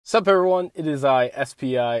Sup everyone, it is I,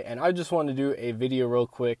 SPI, and I just wanted to do a video real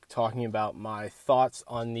quick talking about my thoughts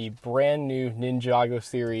on the brand new Ninjago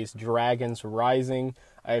series, Dragons Rising.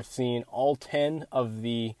 I've seen all 10 of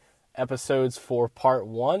the episodes for part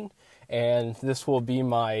 1, and this will be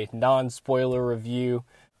my non-spoiler review.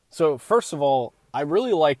 So first of all, I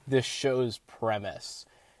really like this show's premise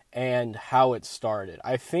and how it started.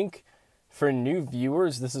 I think for new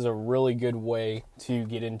viewers, this is a really good way to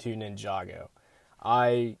get into Ninjago.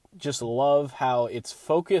 I just love how it's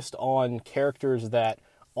focused on characters that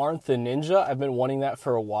aren't the ninja. I've been wanting that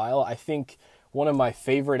for a while. I think one of my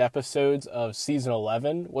favorite episodes of season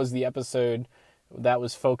 11 was the episode that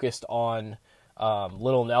was focused on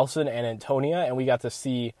Little Nelson and Antonia, and we got to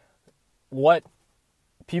see what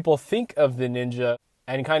people think of the ninja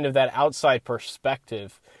and kind of that outside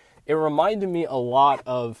perspective. It reminded me a lot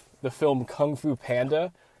of the film Kung Fu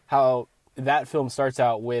Panda, how that film starts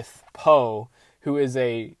out with Po, who is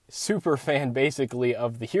a super fan, basically,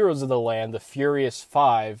 of the heroes of the land, the Furious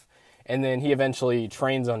Five, and then he eventually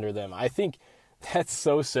trains under them. I think that's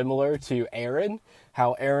so similar to Aaron,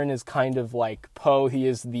 how Aaron is kind of like Po. He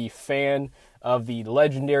is the fan of the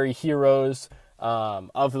legendary heroes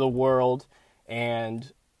of the world,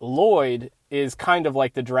 and Lloyd is kind of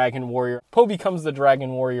like the Dragon Warrior. Po becomes the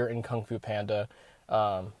Dragon Warrior in Kung Fu Panda,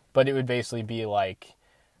 but it would basically be like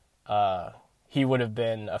he would have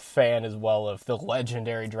been a fan as well of the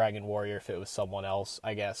legendary Dragon Warrior if it was someone else,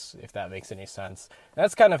 I guess, if that makes any sense. And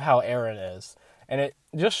that's kind of how Aaron is. And it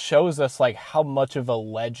just shows us, like, how much of a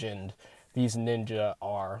legend these ninja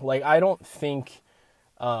are. Like, I don't think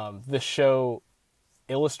the show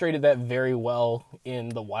illustrated that very well in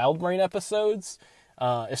the Wild Brain episodes,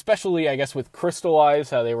 especially, I guess, with Crystal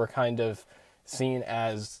Eyes, how they were kind of seen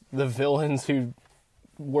as the villains who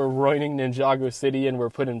were ruining Ninjago City and were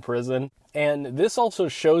put in prison. And this also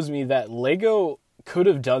shows me that Lego could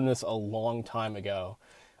have done this a long time ago.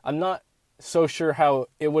 I'm not so sure how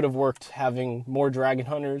it would have worked having more Dragon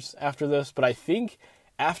Hunters after this, but I think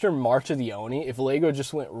after March of the Oni, if Lego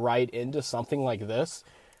just went right into something like this,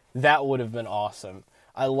 that would have been awesome.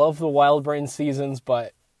 I love the Wild Brain seasons,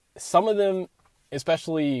 but some of them,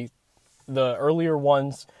 especially the earlier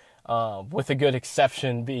ones, with a good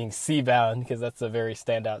exception being Seabound, because that's a very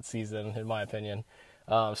standout season in my opinion.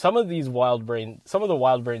 Some of the Wild Brain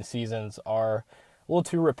seasons are a little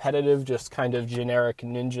too repetitive, just kind of generic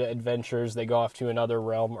ninja adventures. They go off to another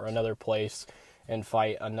realm or another place and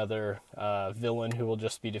fight another villain who will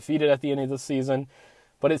just be defeated at the end of the season.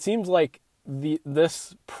 But it seems like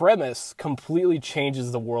this premise completely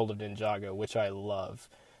changes the world of Ninjago, which I love.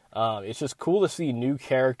 It's just cool to see new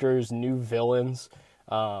characters, new villains.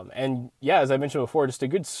 And yeah, as I mentioned before, just a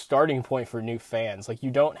good starting point for new fans. Like,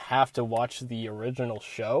 you don't have to watch the original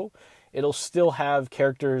show. It'll still have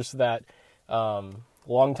characters that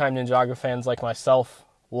longtime Ninjago fans like myself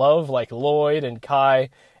love, like Lloyd and Kai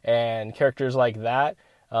and characters like that.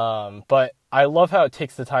 But I love how it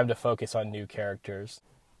takes the time to focus on new characters.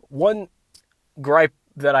 One gripe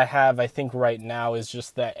that I have, I think, right now is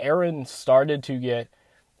just that Aaron started to get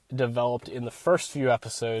developed in the first few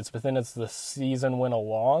episodes, but then as the season went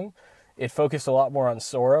along, it focused a lot more on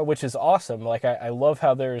Sora, which is awesome. Like, I love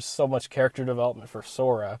how there's so much character development for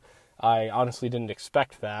Sora. I honestly didn't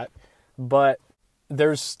expect that, but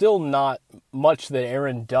there's still not much that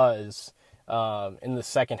Aaron does in the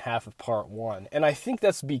second half of part 1, and I think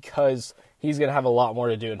that's because he's going to have a lot more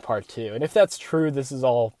to do in part 2, and if that's true, this is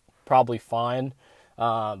all probably fine,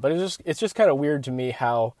 but it's just kind of weird to me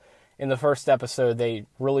how in the first episode, they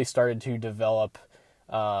really started to develop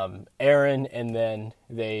Aaron, and then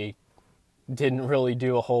they didn't really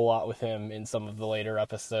do a whole lot with him in some of the later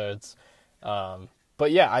episodes. But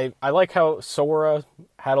yeah, I like how Sora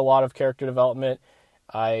had a lot of character development.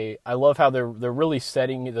 I love how they're really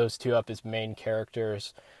setting those two up as main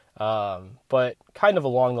characters. But kind of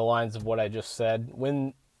along the lines of what I just said,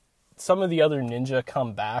 when some of the other ninja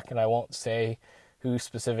come back, and I won't say who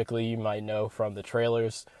specifically, you might know from the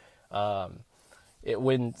trailers,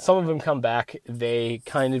 when some of them come back, they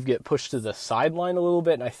kind of get pushed to the sideline a little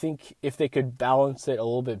bit, and I think if they could balance it a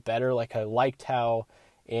little bit better, like I liked how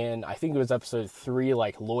in, I think it was episode 3,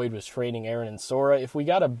 like Lloyd was training Aaron and Sora. If we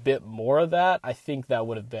got a bit more of that, I think that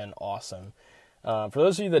would have been awesome. For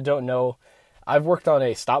those of you that don't know, I've worked on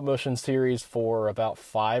a stop motion series for about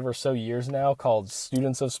 5 or so years now called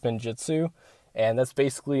Students of Spinjitzu, and that's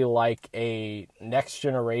basically like a next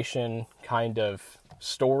generation kind of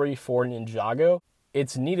story for Ninjago.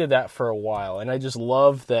 It's needed that for a while, and I just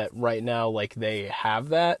love that right now, like, they have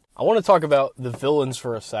that. I want to talk about the villains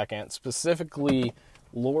for a second, specifically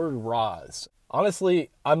Lord Raz. Honestly,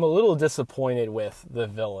 I'm a little disappointed with the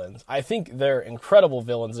villains. I think they're incredible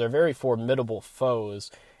villains. They're very formidable foes,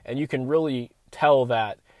 and you can really tell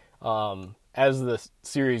that as the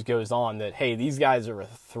series goes on that, hey, these guys are a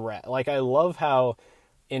threat. Like, I love how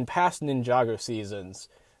in past Ninjago seasons,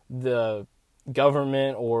 the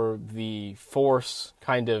government or the force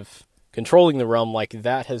kind of controlling the realm, like,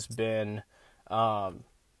 that has been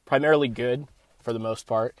primarily good for the most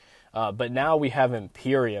part. But now we have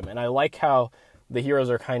Imperium, and I like how the heroes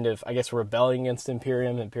are kind of, I guess, rebelling against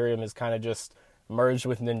Imperium. Imperium is kind of just merged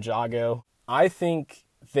with Ninjago. I think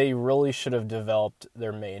they really should have developed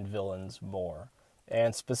their main villains more,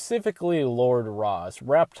 and specifically Lord Roz.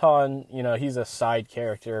 Repton, he's a side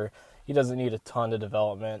character. He doesn't need a ton of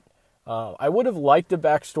development. I would have liked a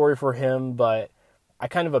backstory for him, but I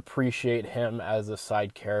kind of appreciate him as a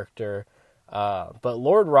side character. But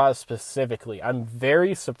Lord Roz specifically, I'm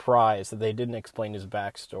very surprised that they didn't explain his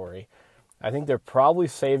backstory. I think they're probably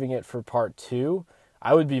saving it for part 2.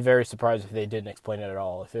 I would be very surprised if they didn't explain it at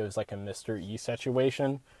all, if it was like a Mr. E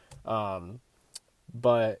situation.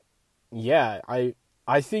 But yeah,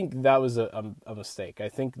 I think that was a mistake. I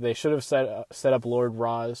think they should have set up Lord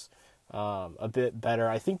Roz a bit better.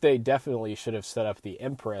 I think they definitely should have set up the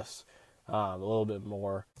Empress a little bit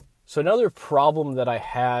more. So another problem that I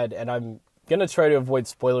had, and I'm going to try to avoid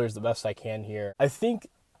spoilers the best I can here, I think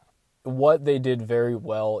what they did very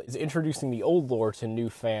well is introducing the old lore to new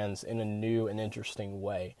fans in a new and interesting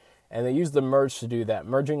way. And they used the merge to do that.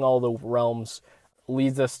 Merging all the realms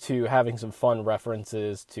leads us to having some fun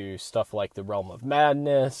references to stuff like the Realm of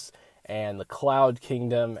Madness and the Cloud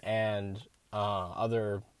Kingdom and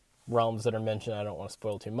other realms that are mentioned. I don't want to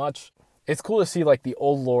spoil too much. It's cool to see like the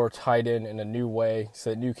old lore tied in a new way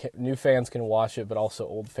so that new fans can watch it, but also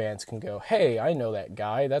old fans can go, hey, I know that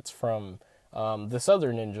guy. That's from this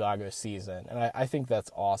other Ninjago season. And I think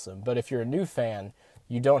that's awesome. But if you're a new fan,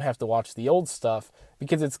 you don't have to watch the old stuff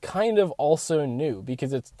because it's kind of also new,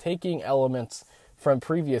 because it's taking elements from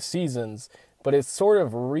previous seasons, but it's sort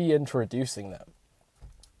of reintroducing them.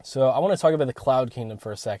 So I want to talk about the Cloud Kingdom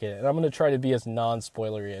for a second, and I'm going to try to be as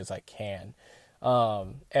non-spoilery as I can.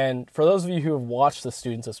 And for those of you who have watched the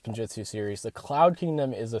Students of Spinjitzu series, the Cloud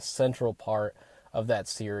Kingdom is a central part of that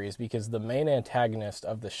series because the main antagonist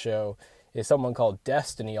of the show is someone called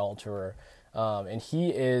Destiny Alterer, and he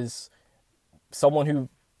is someone who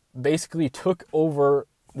basically took over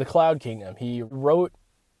the Cloud Kingdom. He wrote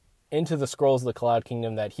into the scrolls of the Cloud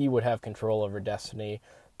Kingdom that he would have control over Destiny,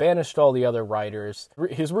 banished all the other writers.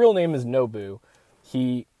 His real name is Nobu.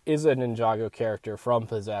 He is a Ninjago character from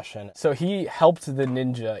Possession. So he helped the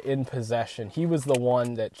ninja in Possession. He was the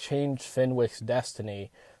one that changed Fenwick's destiny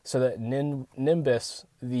so that Nimbus,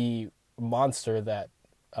 the monster that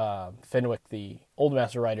Fenwick, the Old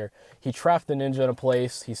Master Rider, he trapped the ninja in a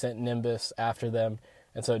place. He sent Nimbus after them.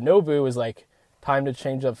 And so Nobu was like, time to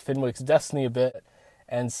change up Fenwick's destiny a bit,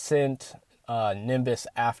 and sent Nimbus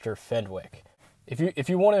after Fenwick. If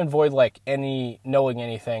you want to avoid like knowing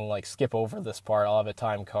anything, like skip over this part. I'll have a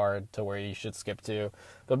time card to where you should skip to.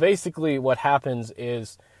 But basically what happens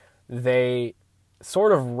is they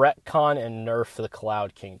sort of retcon and nerf the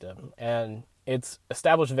Cloud Kingdom. And it's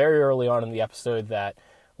established very early on in the episode that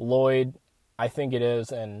Lloyd, I think it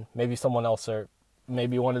is, and maybe someone else or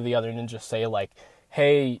maybe one of the other ninjas say like,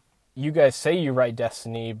 hey, you guys say you write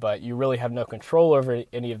Destiny, but you really have no control over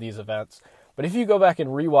any of these events. But if you go back and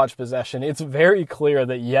rewatch Possession, it's very clear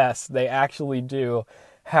that, yes, they actually do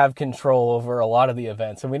have control over a lot of the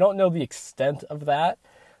events. And we don't know the extent of that.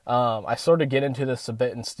 I sort of get into this a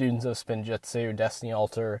bit in Students of Spinjitzu. Destiny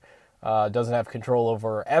Alter doesn't have control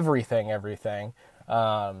over everything.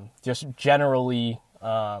 Just generally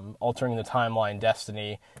altering the timeline,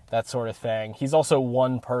 Destiny, that sort of thing. He's also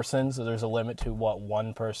one person, so there's a limit to what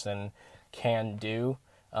one person can do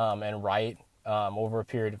and write over a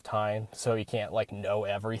period of time, so he can't like know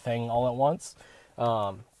everything all at once.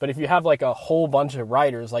 But if you have like a whole bunch of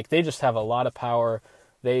writers, like they just have a lot of power.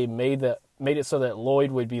 They made it so that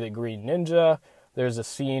Lloyd would be the Green Ninja. There's a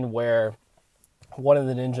scene where one of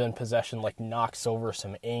the ninja in Possession like knocks over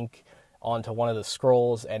some ink onto one of the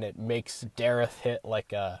scrolls, and it makes Dareth hit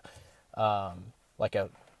like a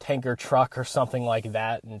tanker truck or something like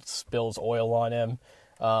that, and spills oil on him.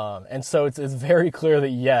 And so it's very clear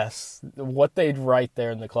that, yes, what they'd write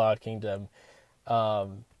there in the Cloud Kingdom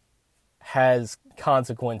has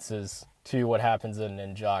consequences to what happens in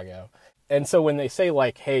Ninjago. And so when they say,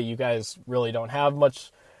 like, hey, you guys really don't have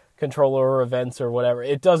much control over events or whatever,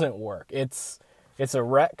 it doesn't work. It's a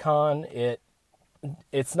retcon.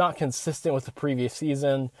 It's not consistent with the previous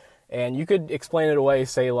season. And you could explain it away,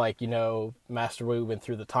 say, like, Master Wu went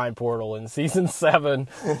through the time portal in Season 7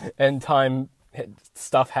 and time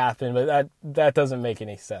stuff happened, but that doesn't make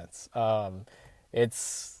any sense.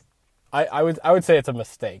 It's I would say it's a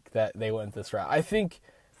mistake that they went this route. I think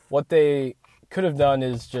what they could have done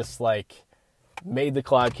is just like made the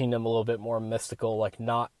Cloud Kingdom a little bit more mystical, like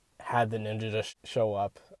not had the ninja just show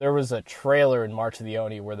up. There was a trailer in March of the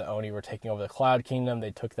Oni where the Oni were taking over the Cloud Kingdom.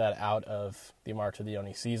 They took that out of the March of the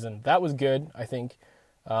Oni season. That was good, I think.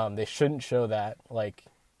 They shouldn't show that. Like,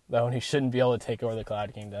 the Oni shouldn't be able to take over the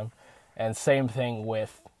Cloud Kingdom. And same thing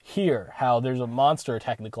with here, how there's a monster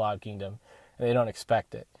attacking the Cloud Kingdom, and they don't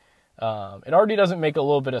expect it. It already doesn't make a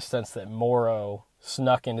little bit of sense that Moro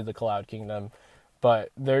snuck into the Cloud Kingdom,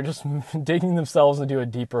 but they're just digging themselves into a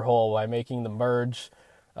deeper hole by making the merge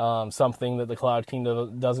something that the Cloud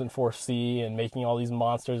Kingdom doesn't foresee, and making all these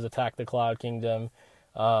monsters attack the Cloud Kingdom.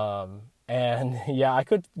 And yeah, I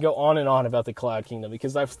could go on and on about the Cloud Kingdom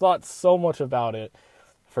because I've thought so much about it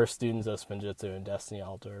for students of Spinjitzu and Destiny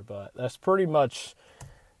Altar, but that's pretty much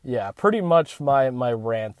my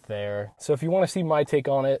rant there. So if you want to see my take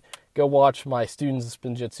on it, go watch my Students of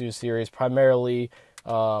Spinjitzu series, primarily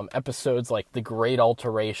episodes like The Great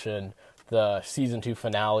Alteration, the Season 2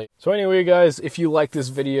 finale. So anyway, guys, if you like this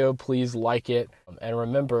video, please like it. And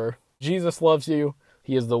remember, Jesus loves you.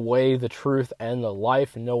 He is the way, the truth, and the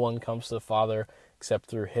life. No one comes to the Father except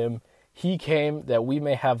through him. He came that we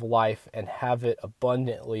may have life and have it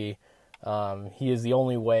abundantly. He is the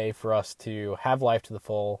only way for us to have life to the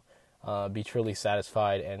full, be truly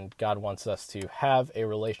satisfied, and God wants us to have a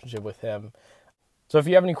relationship with him. So if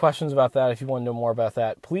you have any questions about that, if you want to know more about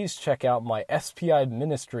that, please check out my SPI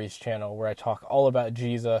Ministries channel where I talk all about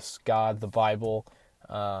Jesus, God, the Bible,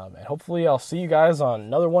 and hopefully I'll see you guys on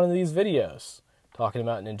another one of these videos talking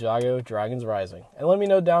about Ninjago Dragons Rising. And let me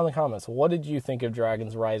know down in the comments, what did you think of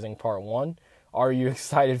Dragons Rising Part 1? Are you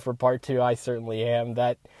excited for Part 2? I certainly am.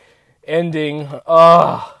 That ending,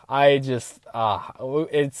 I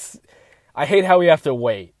hate how we have to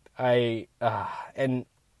wait. And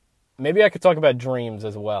maybe I could talk about Dreams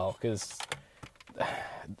as well, because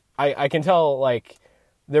I can tell, like,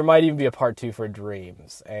 there might even be a Part 2 for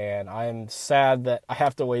Dreams, and I'm sad that I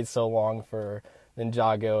have to wait so long for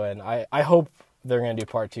Ninjago, and I hope they're going to do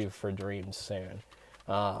Part 2 for Dreams soon,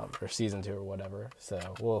 or Season 2 or whatever, so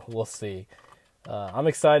we'll see. I'm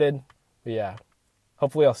excited, but yeah,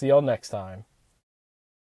 hopefully I'll see y'all next time.